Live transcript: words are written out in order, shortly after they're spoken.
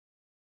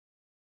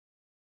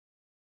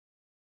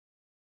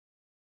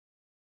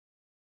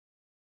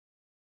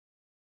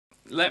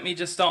let me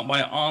just start by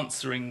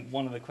answering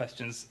one of the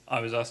questions I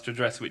was asked to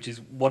address, which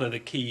is what are the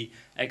key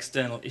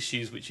external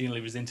issues which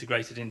Unilever has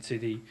integrated into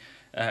the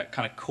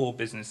kind of core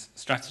business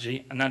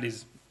strategy, and that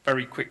is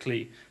very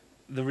quickly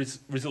the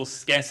resource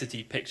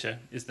scarcity picture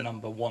is the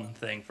number one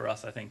thing for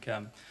us. I think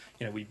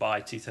we buy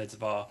 2/3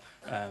 of our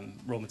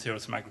raw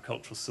materials from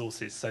agricultural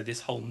sources, so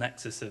this whole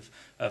nexus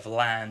of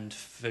land,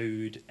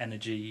 food,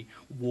 energy,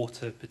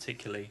 water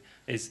particularly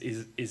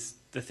is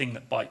the thing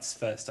that bites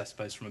first, I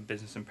suppose, from a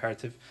business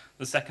imperative.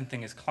 The second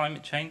thing is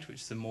climate change,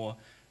 which is a more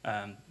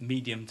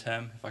medium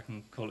term, if I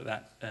can call it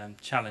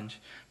that, challenge,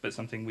 but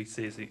something we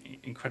see as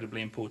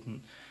incredibly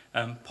important.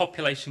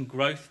 Population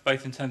growth,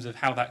 both in terms of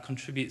how that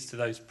contributes to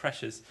those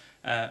pressures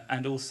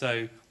and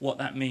also what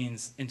that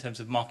means in terms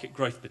of market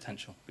growth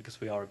potential, because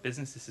we are a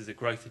business, this is a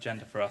growth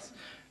agenda for us,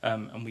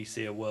 and we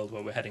see a world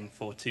where we're heading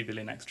for 2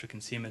 billion extra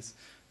consumers,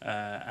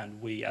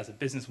 and we as a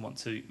business want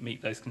to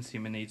meet those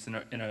consumer needs in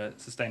a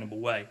sustainable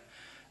way.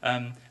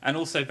 And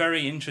also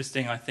very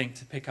interesting, I think,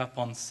 to pick up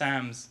on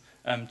Sam's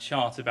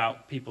chart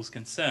about people's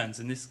concerns,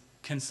 and this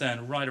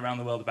concern right around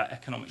the world about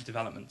economic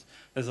development.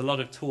 There's a lot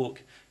of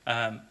talk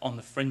on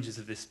the fringes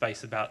of this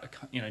space about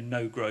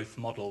no growth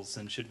models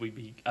and should we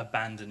be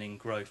abandoning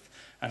growth,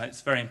 and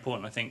it's very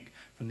important, I think,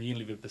 from the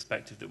Unilever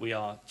perspective that we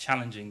are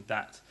challenging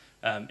that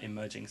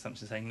emerging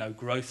assumption, saying no,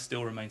 growth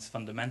still remains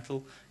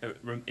fundamental.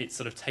 It's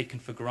sort of taken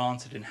for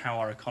granted in how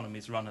our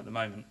economies run at the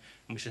moment,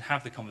 and we should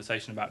have the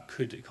conversation about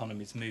could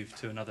economies move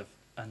to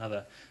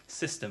another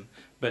system,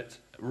 but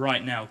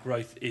right now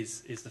growth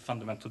is the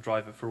fundamental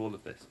driver for all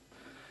of this.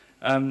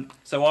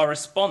 So our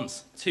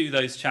response to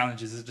those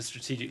challenges at a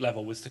strategic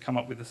level was to come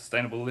up with a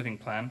sustainable living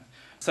plan.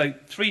 So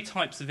 3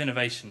 types of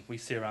innovation we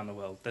see around the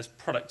world. There's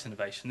product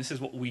innovation. This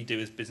is what we do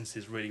as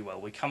businesses really well.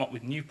 We come up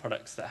with new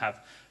products that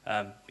have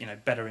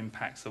better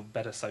impacts or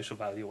better social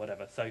value or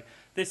whatever. So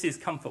this is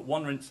Comfort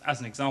One Rinse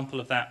as an example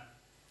of that.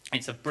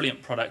 It's a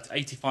brilliant product.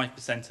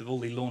 85% of all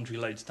the laundry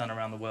loads done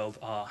around the world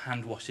are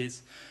hand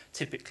washes.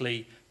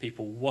 Typically,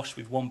 people wash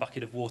with 1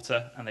 bucket of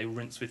water and they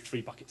rinse with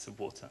 3 buckets of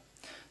water.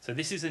 So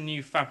this is a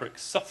new fabric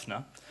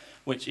softener,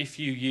 which if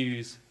you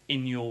use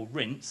in your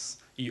rinse,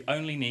 you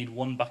only need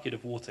 1 bucket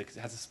of water because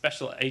it has a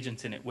special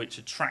agent in it which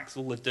attracts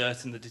all the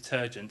dirt and the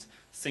detergent,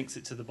 sinks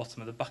it to the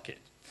bottom of the bucket.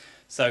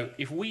 So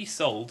if we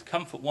sold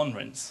Comfort One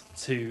Rinse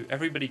to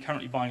everybody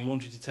currently buying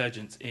laundry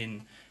detergent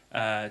in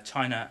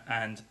China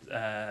and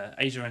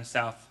Asia and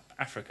South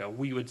Africa,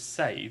 we would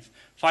save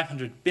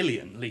 500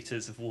 billion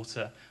litres of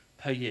water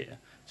per year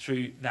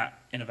through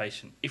that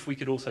innovation, if we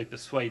could also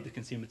persuade the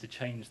consumer to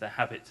change their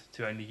habit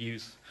to only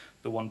use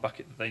the 1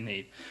 bucket that they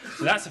need.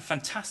 So that's a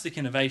fantastic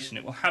innovation.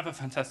 It will have a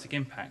fantastic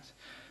impact,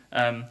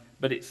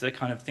 but it's the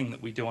kind of thing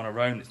that we do on our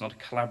own. It's not a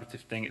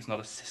collaborative thing. It's not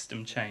a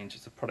system change.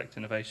 It's a product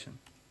innovation.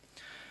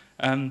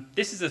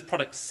 This is a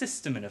product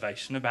system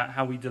innovation about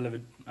how we deliver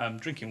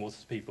drinking water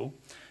to people,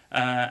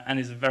 and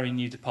is a very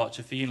new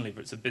departure for Unilever.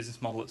 It's a business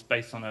model that's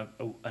based on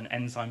an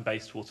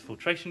enzyme-based water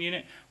filtration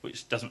unit,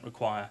 which doesn't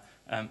require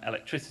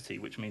electricity,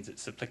 which means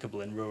it's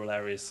applicable in rural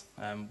areas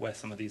where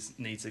some of these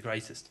needs are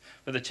greatest.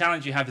 But the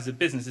challenge you have as a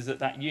business is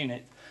that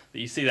unit that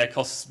you see there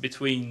costs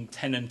between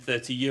 10 and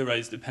 30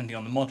 euros depending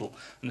on the model,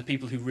 and the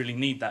people who really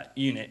need that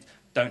unit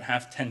don't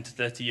have 10 to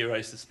 30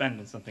 euros to spend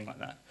on something like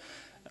that.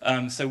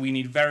 So we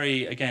need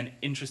very, again,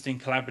 interesting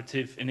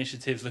collaborative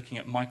initiatives looking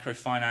at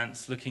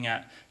microfinance, looking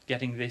at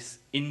getting this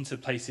into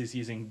places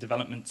using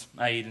development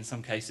aid in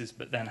some cases,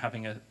 but then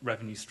having a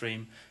revenue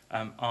stream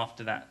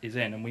after that is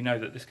in. And we know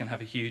that this can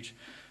have a huge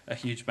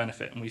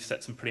benefit, and we've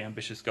set some pretty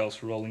ambitious goals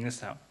for rolling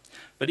this out.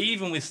 But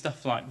even with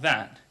stuff like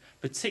that,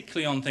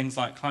 particularly on things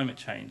like climate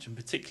change, and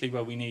particularly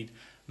where we need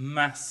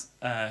mass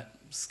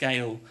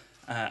scale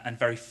and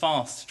very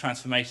fast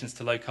transformations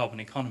to low-carbon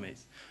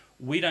economies,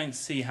 we don't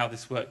see how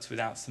this works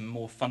without some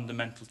more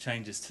fundamental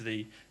changes to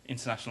the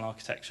international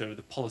architecture of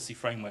the policy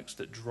frameworks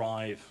that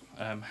drive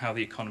how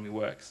the economy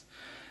works.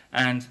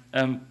 And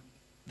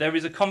there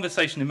is a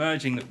conversation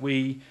emerging that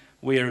we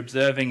are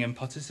observing and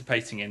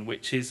participating in,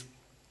 which is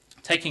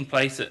taking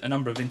place at a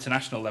number of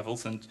international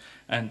levels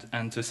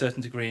and to a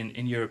certain degree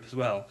in Europe as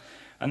well.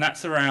 And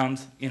that's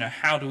around,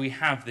 how do we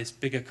have this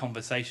bigger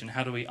conversation?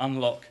 How do we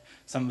unlock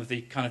some of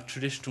the kind of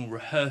traditional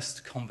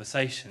rehearsed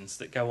conversations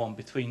that go on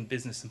between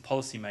business and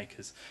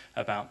policymakers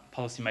about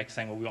policymakers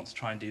saying, well, we want to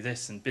try and do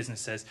this, and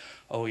business says,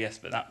 oh, yes,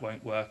 but that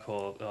won't work,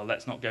 or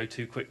let's not go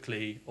too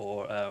quickly,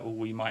 or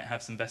we might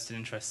have some vested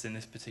interests in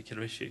this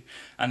particular issue.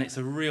 And it's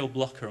a real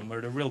blocker, and we're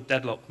at a real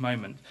deadlock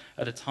moment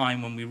at a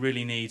time when we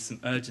really need some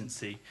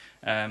urgency,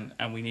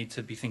 and we need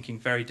to be thinking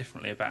very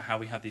differently about how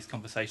we have these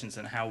conversations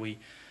and how we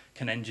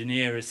can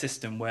engineer a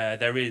system where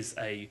there is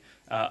a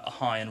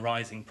high and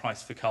rising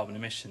price for carbon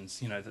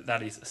emissions,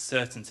 that is a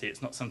certainty.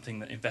 It's not something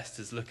that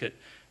investors look at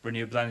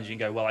renewable energy and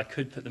go, well, I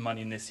could put the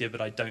money in this year, but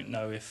I don't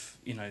know if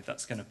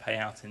that's going to pay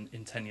out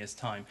in 10 years'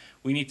 time.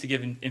 We need to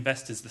give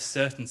investors the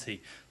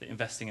certainty that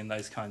investing in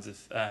those kinds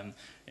of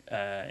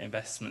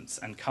investments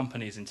and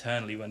companies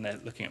internally when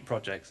they're looking at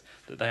projects,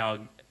 that they are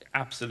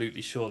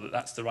absolutely sure that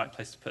that's the right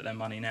place to put their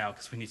money now,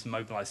 because we need to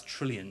mobilise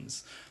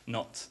trillions,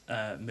 not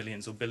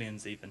millions or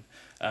billions even,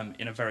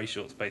 in a very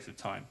short space of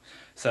time.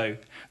 So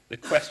the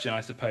question,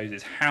 I suppose,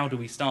 is how do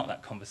we start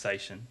that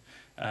conversation?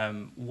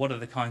 What are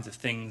the kinds of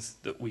things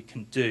that we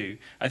can do?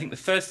 I think the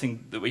first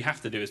thing that we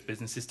have to do as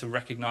business is to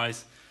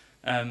recognise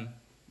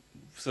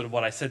sort of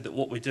what I said, that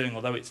what we're doing,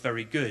 although it's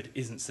very good,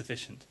 isn't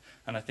sufficient.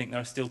 And I think there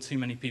are still too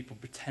many people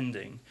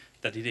pretending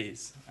that it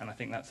is. And I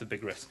think that's a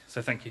big risk.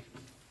 So thank you.